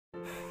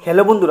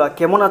Hello বন্ধুরা,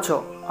 কেমন আছো?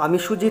 আমি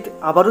সুজিত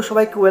আবারও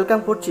সবাইকে ওয়েলকাম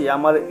করছি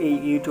আমার এই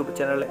ইউটিউব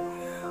চ্যানেলে।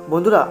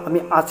 বন্ধুরা, আমি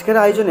আজকের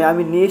আয়োজনে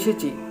নিয়ে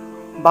এসেছি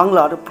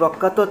বাংলার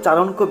প্রখ্যাত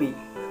চারণ কবি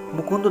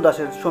মুকুন্দ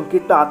দাসের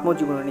সংক্ষিপ্ত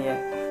আত্মজীবনী নিয়ে।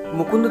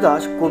 মুকুন্দ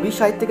দাস কবি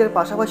সাহিত্যিকের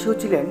পাশাপাশিও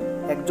ছিলেন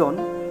একজন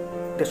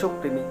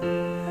দেশপ্রেমী।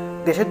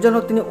 দেশের জন্য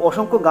তিনি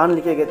অসংখ্য গান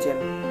লিখে গেছেন,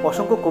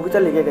 অসংখ্য কবিতা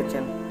লিখে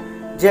গেছেন,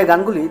 যে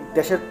গানগুলি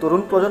দেশের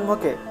তরুণ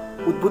প্রজন্মকে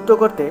উদ্বুদ্ধ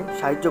করতে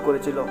সাহায্য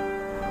করেছিল।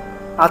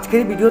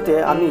 আজকের ভিডিওতে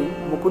আমি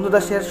মুকুন্দ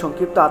দাসের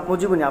সংক্ষিপ্ত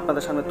আত্মজীবনী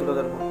আপনাদের সামনে তুলে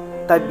ধরব,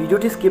 তাই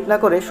ভিডিওটি স্কিপ না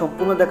করে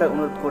সম্পূর্ণ দেখার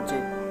অনুরোধ করছি।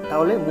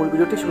 তাহলে মূল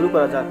ভিডিওটি শুরু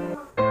করা যাক।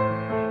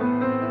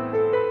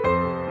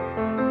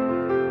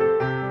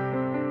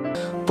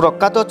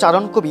 প্রখ্যাত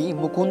চারণ কবি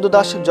মুকুন্দ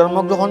দাস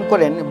জন্মগ্রহণ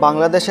করেন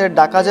বাংলাদেশের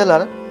ঢাকা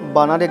জেলার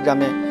বানারী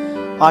গ্রামে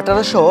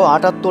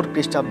 1878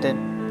 খ্রিস্টাব্দে।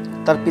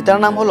 তার পিতার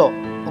নাম হলো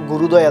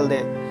গুরুদয়াল দে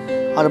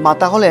আর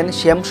মাতা হলেন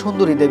শ্যাম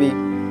সুন্দরী দেবী।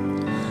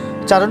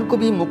 চারণ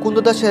কবি মুকুন্দ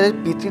দাসের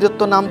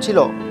পিতৃদত্ত নাম ছিল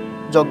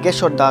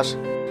যজ্ঞেশ্বর দাস।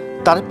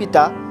 তার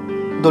পিতা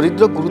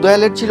দরিদ্র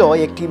গুরুদয়ালের ছিল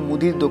একটি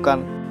মুদির দোকান।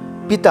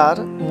 পিতার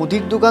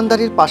মুদির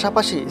দোকানদারির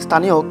পাশাপাশি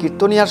স্থানীয়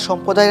কীর্তনিয়ার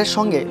সম্প্রদায়ের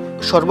সঙ্গে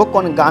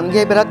সর্বক্ষণ গান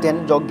গেয়ে বেড়াতেন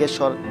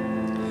যজ্ঞেশ্বর।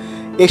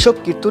 এসব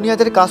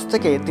কীর্তনিয়াদের কাছ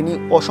থেকে তিনি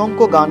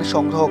অসংখ্য গান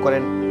সংগ্রহ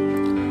করেন।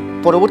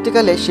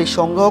 পরবর্তীকালে সেই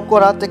সংগ্রহ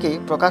করা থেকে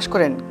প্রকাশ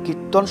করেন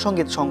কীর্তন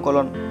সঙ্গীত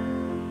সংকলন।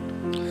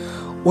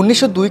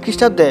 1902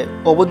 খ্রিস্টাব্দে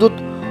অবধূত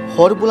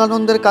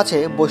হরবুলানন্দের কাছে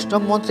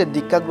বৈষ্ণব মন্ত্রের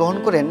দীক্ষা গ্রহণ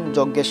করেন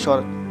যজ্ঞেশ্বর।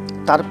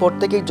 তারপর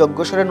থেকেই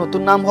যজ্ঞেশ্বরের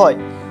নতুন নাম হয়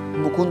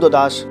মুকুন্দ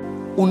দাস।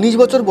 19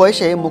 বছর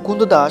বয়সে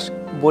মুকুন্দ দাস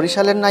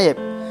বরিশালের নায়েব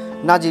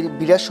নাজির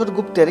বীরেশ্বর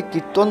গুপ্তের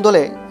কীর্তন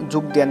দলে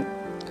যোগ দেন।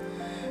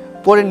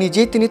 পরে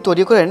নিজেই তিনি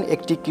তৈরি করেন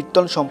একটি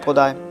কীর্তন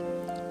সম্প্রদায়।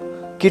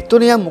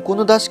 কীর্তনিয়া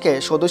মুকুন্দ দাসকে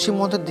স্বদেশী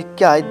মন্ত্রের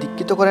দীক্ষায়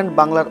দীক্ষিত করেন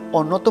বাংলার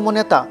অন্যতম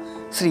নেতা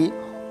শ্রী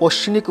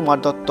অশ্বিনী কুমার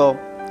দত্ত।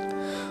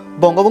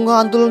 বঙ্গভঙ্গ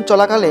আন্দোলন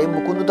চলাকালে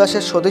মুকুন্দ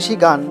দাসের স্বদেশী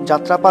গান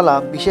যাত্রাপালা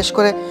বিশেষ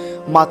করে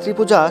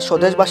মাতৃপূজা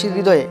স্বদেশবাসীর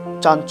হৃদয়ে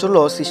চাঞ্চল্য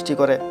সৃষ্টি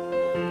করে।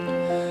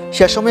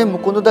 সে সময়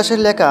মুকুন্দ দাসের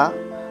লেখা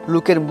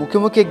লোকের মুখে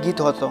মুখে গীত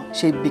হতো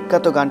সেই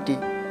বিখ্যাত গানটি।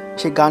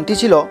 সেই গানটি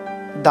ছিল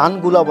দান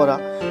গুলাবরা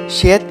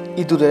শ্বেত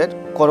ইঁদুরের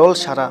করল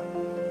সারা।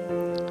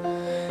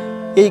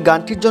 এই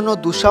গানটির জন্য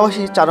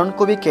দুঃসাহসী চারণ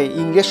কবিকে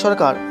ইংরেজ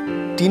সরকার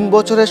 3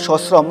 বছরের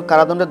সশ্রম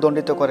কারাদণ্ডে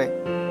দণ্ডিত করে।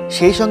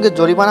 সেই সঙ্গে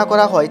জরিমানা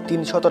করা হয়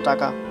 300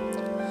 টাকা।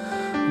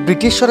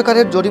 ব্রিটিশ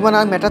সরকারের জরিমানা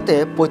মেটাতে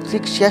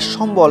পৈতৃক শেষ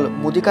সম্বল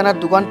মুদিখানার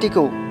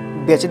দোকানটিকেও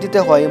বেচে দিতে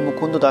হয়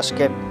মুকুন্দ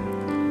দাসকে।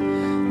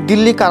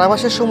 দিল্লি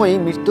কারাবাসের সময়ই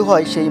মৃত্যু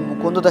হয় সেই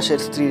মুকুন্দ দাসের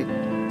স্ত্রীর।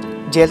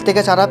 জেল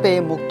থেকে ছাড়া পেয়ে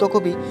মুক্ত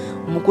কবি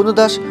মুকুন্দ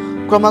দাস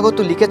ক্রমাগত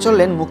লিখে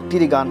চললেন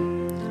মুক্তির গান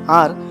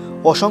আর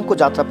অসংখ্য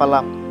যাত্রাপালা।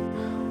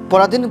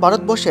 পরাধীন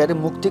ভারতবর্ষের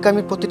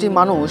মুক্তিকামী প্রতিটি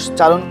মানুষ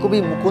চারণ কবি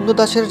মুকুন্দ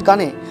দাসের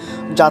গানে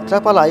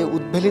যাত্রাপালায়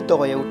উদ্বেলিত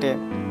হয়ে ওঠে।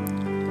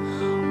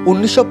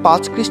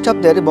 1905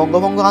 খ্রিস্টাব্দের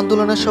বঙ্গভঙ্গ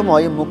আন্দোলনের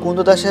সময় মুকুন্দ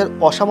দাসের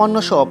অসামান্য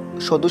সব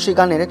স্বদেশী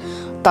গানের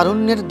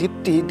তারুণ্যের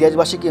দীপ্তি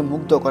দেশবাসীকে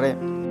মুগ্ধ করে।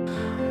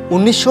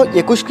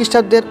 1921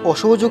 খ্রিস্টাব্দের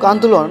অসহযোগ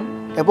আন্দোলন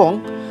এবং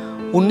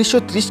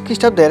 1930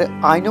 খ্রিস্টাব্দের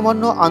আইন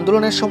অমান্য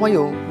আন্দোলনের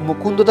সময়ও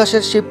মুকুন্দ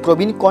দাসের সেই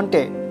প্রবীণ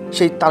কণ্ঠে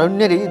সেই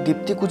তারুণ্যেরই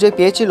দীপ্তি খুঁজে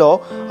পেয়েছিল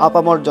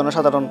আপামর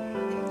জনসাধারণ।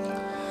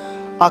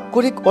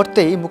 আক্ষরিক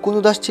অর্থেই মুকুন্দ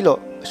দাস ছিল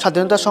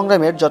স্বাধীনতা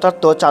সংগ্রামের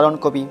যথার্থ চারণ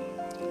কবি।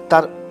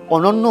 তার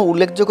অনন্য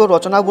উল্লেখযোগ্য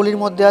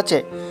রচনাবলীর মধ্যে আছে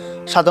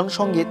সাধন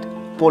সঙ্গীত,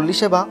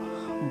 পল্লীসেবা,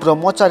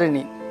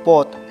 ব্রহ্মচারিণী,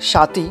 পথ,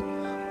 সাথী,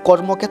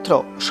 কর্মক্ষেত্র,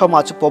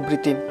 সমাজ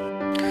প্রভৃতি।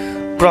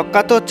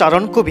 প্রখ্যাত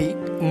চারণ কবি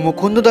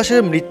মুকুন্দ দাসের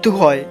মৃত্যু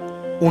হয়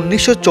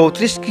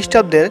 1934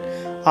 খ্রিস্টাব্দের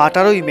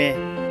 18ই মে।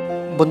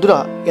 বন্ধুরা,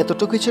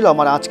 এতটুকুই ছিল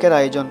আমার আজকের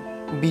আয়োজন।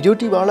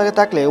 ভিডিওটি ভালো লাগে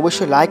থাকলে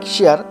অবশ্যই লাইক,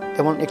 শেয়ার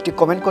এবং একটি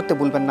কমেন্ট করতে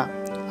ভুলবেন না।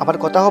 আবার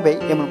কথা হবে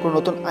এমন কোনো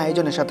নতুন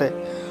আয়োজনের সাথে।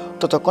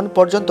 ততক্ষণ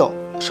পর্যন্ত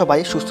সবাই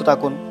সুস্থ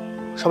থাকুন।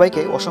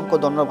 সবাইকে অসংখ্য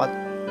ধন্যবাদ।